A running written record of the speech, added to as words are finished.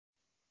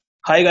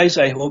Hi guys,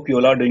 I hope you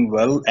all are doing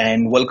well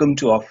and welcome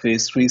to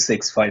Office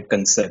 365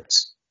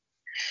 Concepts.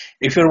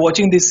 If you're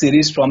watching this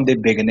series from the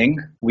beginning,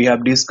 we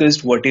have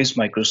discussed what is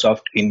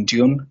Microsoft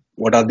Intune,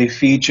 what are the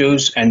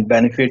features and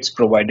benefits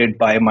provided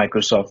by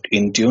Microsoft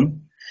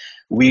Intune.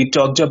 We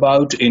talked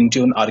about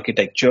Intune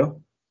architecture.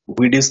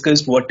 We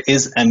discussed what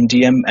is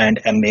MDM and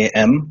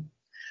MAM.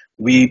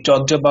 We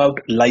talked about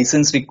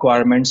license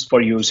requirements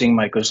for using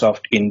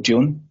Microsoft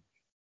Intune.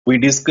 We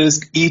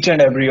discussed each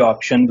and every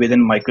option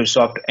within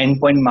Microsoft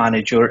Endpoint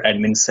Manager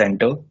Admin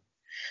Center.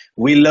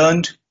 We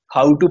learned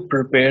how to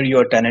prepare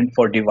your tenant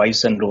for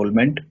device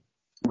enrollment.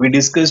 We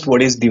discussed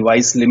what is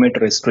device limit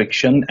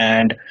restriction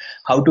and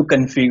how to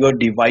configure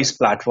device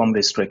platform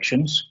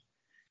restrictions.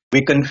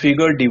 We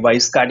configure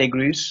device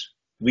categories.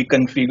 We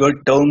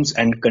configure terms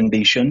and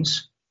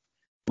conditions.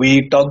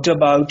 We talked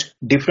about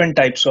different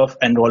types of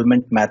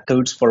enrollment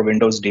methods for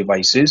Windows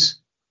devices.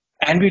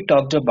 And we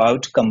talked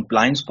about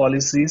compliance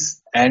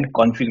policies and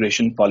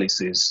configuration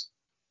policies.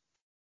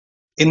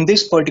 In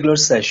this particular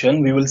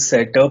session, we will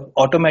set up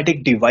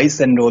automatic device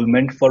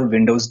enrollment for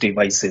Windows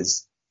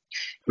devices.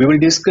 We will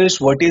discuss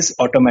what is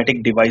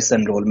automatic device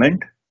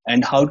enrollment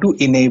and how to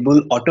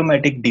enable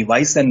automatic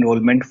device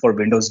enrollment for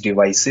Windows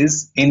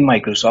devices in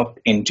Microsoft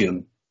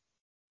Intune.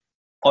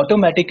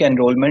 Automatic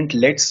enrollment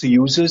lets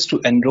users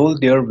to enroll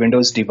their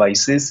Windows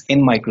devices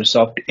in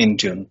Microsoft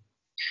Intune.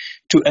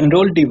 To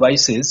enroll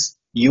devices,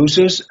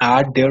 users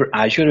add their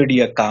Azure AD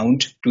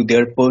account to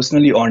their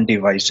personally owned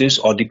devices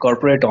or the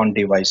corporate owned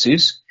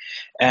devices,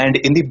 and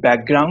in the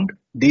background,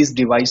 these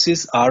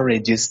devices are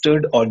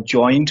registered or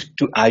joined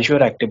to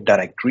Azure Active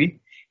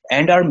Directory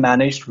and are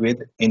managed with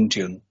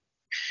Intune.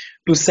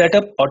 To set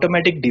up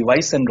automatic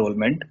device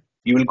enrollment,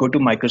 you will go to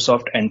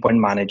Microsoft Endpoint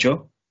Manager,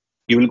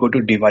 you will go to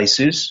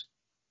Devices,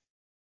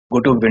 go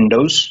to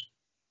Windows,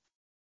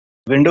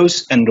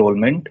 Windows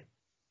Enrollment,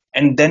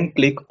 and then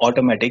click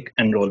Automatic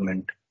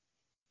Enrollment.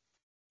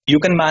 You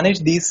can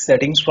manage these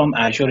settings from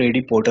Azure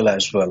AD portal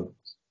as well.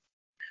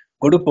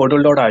 Go to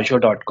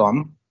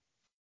portal.azure.com,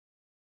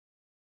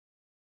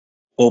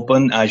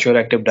 open Azure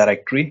Active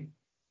Directory,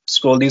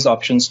 scroll these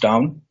options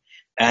down,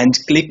 and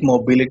click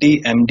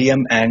Mobility,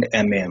 MDM, and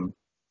MAM.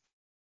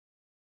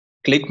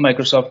 Click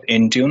Microsoft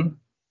Intune,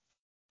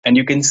 and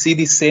you can see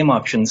the same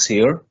options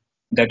here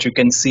that you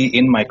can see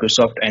in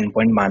Microsoft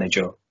Endpoint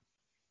Manager.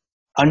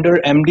 Under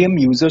MDM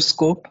user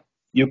scope,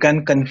 you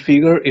can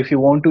configure if you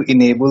want to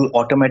enable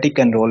automatic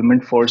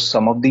enrollment for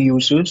some of the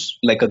users,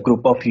 like a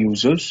group of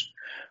users,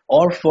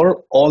 or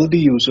for all the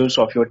users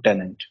of your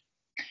tenant.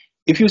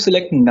 If you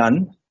select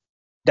none,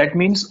 that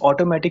means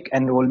automatic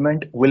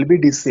enrollment will be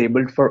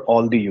disabled for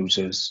all the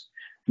users.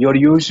 Your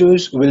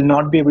users will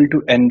not be able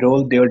to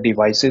enroll their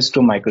devices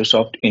to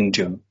Microsoft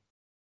Intune.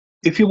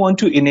 If you want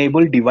to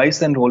enable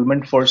device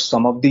enrollment for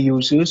some of the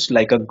users,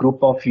 like a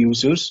group of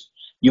users,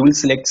 you will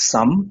select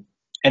some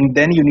and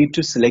then you need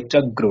to select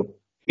a group.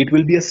 It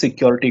will be a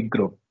security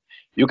group.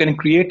 You can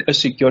create a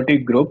security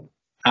group,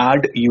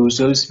 add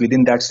users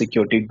within that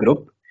security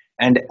group,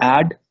 and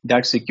add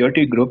that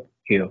security group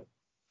here.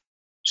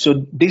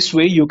 So this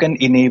way you can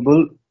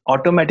enable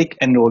automatic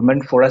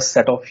enrollment for a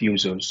set of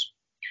users.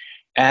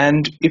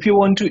 And if you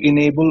want to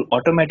enable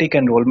automatic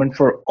enrollment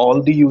for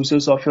all the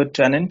users of your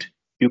tenant,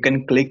 you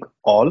can click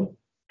all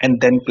and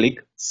then click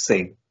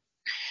save.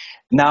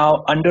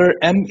 Now under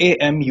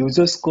MAM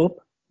user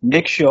scope,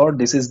 make sure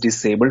this is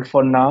disabled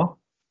for now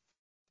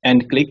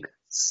and click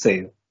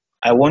save.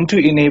 I want to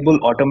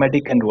enable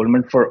automatic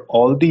enrollment for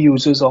all the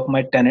users of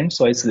my tenant,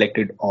 so I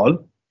selected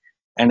all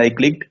and I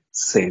clicked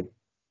save.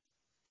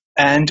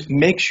 And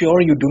make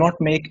sure you do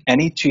not make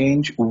any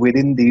change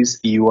within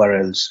these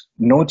URLs.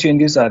 No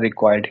changes are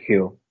required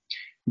here.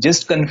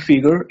 Just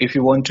configure if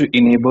you want to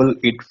enable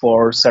it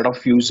for set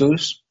of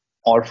users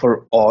or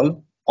for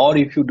all, or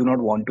if you do not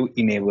want to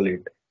enable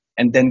it,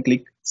 and then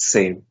click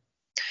save.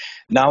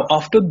 Now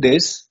after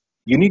this,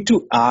 you need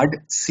to add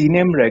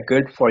CNAME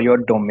record for your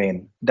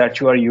domain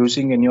that you are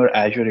using in your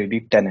Azure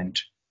AD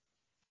tenant.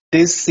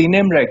 This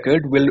CNAME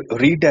record will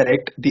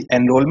redirect the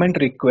enrollment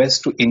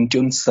request to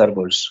Intune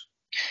servers.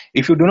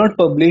 If you do not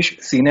publish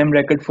CNAME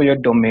record for your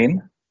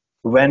domain,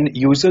 when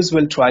users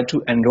will try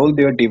to enroll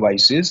their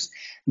devices,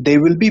 they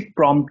will be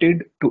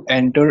prompted to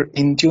enter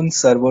Intune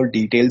server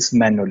details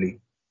manually.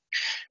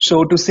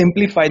 So to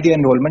simplify the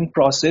enrollment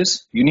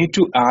process, you need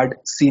to add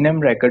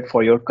CNAME record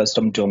for your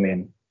custom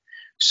domain.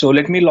 So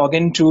let me log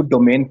into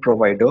domain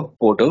provider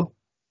portal.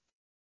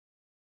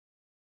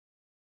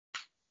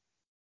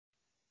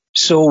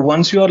 So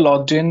once you are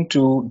logged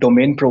into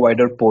domain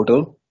provider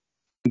portal,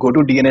 go to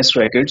DNS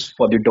records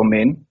for the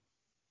domain.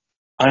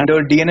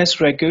 Under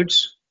DNS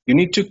records, you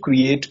need to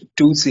create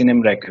two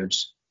CNAME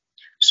records.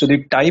 So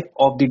the type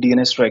of the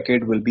DNS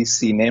record will be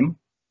CNAME.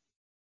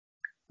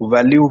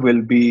 Value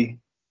will be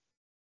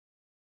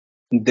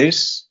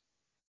this.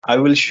 I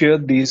will share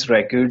these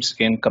records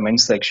in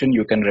comment section.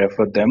 You can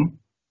refer them.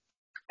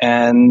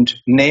 And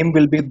name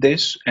will be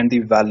this and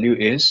the value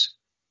is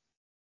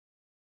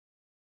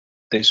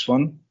this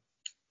one.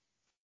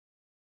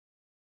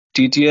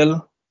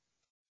 TTL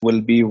will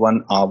be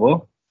 1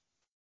 hour.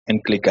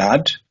 and click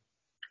Add,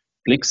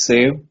 click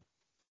Save.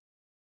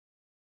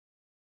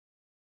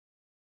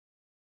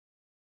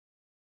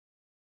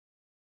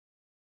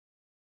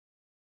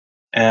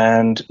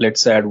 And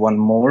let's add one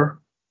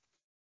more,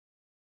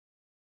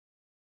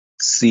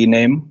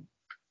 CNAME.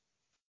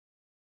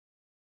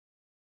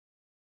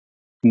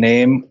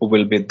 Name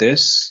will be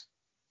this.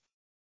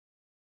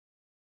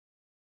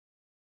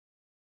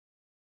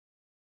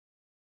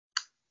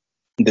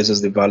 This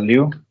is the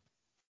value.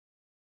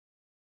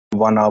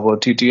 1 hour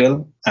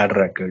TTL, add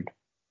record.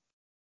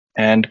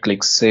 And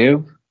click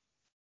Save.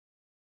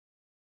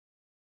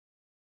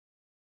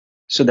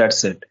 So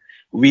that's it.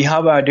 We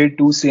have added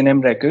 2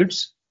 CNAME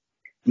records.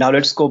 Now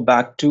let's go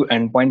back to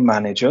Endpoint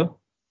Manager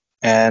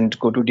and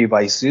go to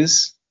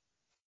Devices,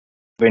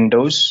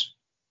 Windows,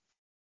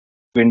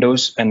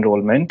 Windows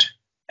Enrollment,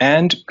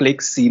 and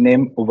click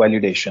CNAME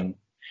Validation.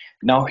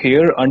 Now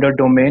here under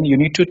Domain, you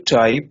need to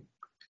type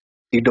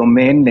the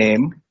domain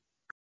name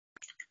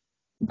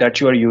that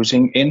you are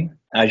using in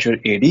Azure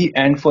AD,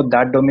 and for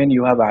that domain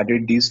you have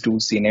added these 2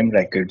 CNAME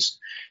records.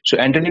 So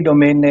enter the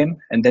domain name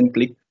and then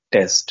click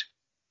Test.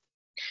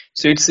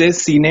 So it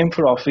says CNAME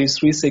for Office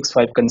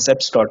 365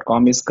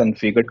 concepts.com is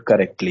configured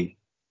correctly.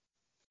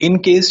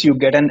 In case you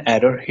get an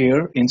error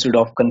here, instead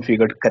of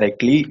configured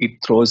correctly,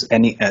 it throws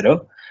any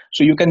error.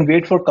 So you can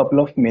wait for a couple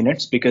of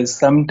minutes because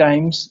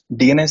sometimes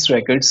DNS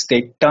records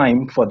take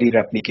time for the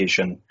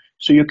replication.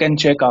 So you can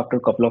check after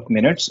a couple of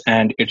minutes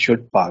and it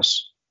should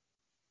pass.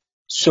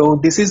 So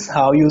this is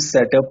how you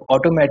set up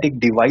automatic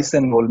device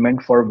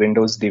enrollment for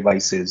Windows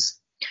devices.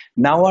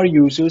 Now our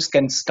users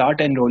can start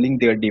enrolling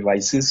their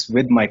devices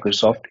with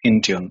Microsoft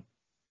Intune.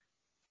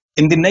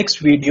 In the next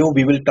video,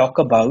 we will talk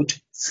about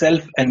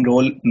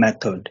self-enroll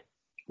method.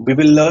 We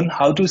will learn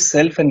how to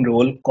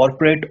self-enroll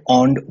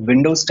corporate-owned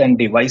Windows 10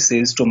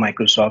 devices to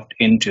Microsoft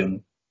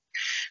Intune.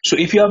 So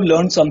if you have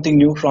learned something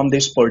new from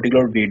this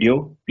particular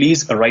video,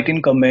 please write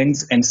in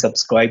comments and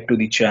subscribe to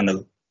the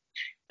channel.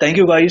 Thank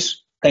you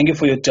guys. Thank you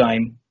for your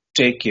time.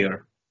 Take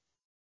care.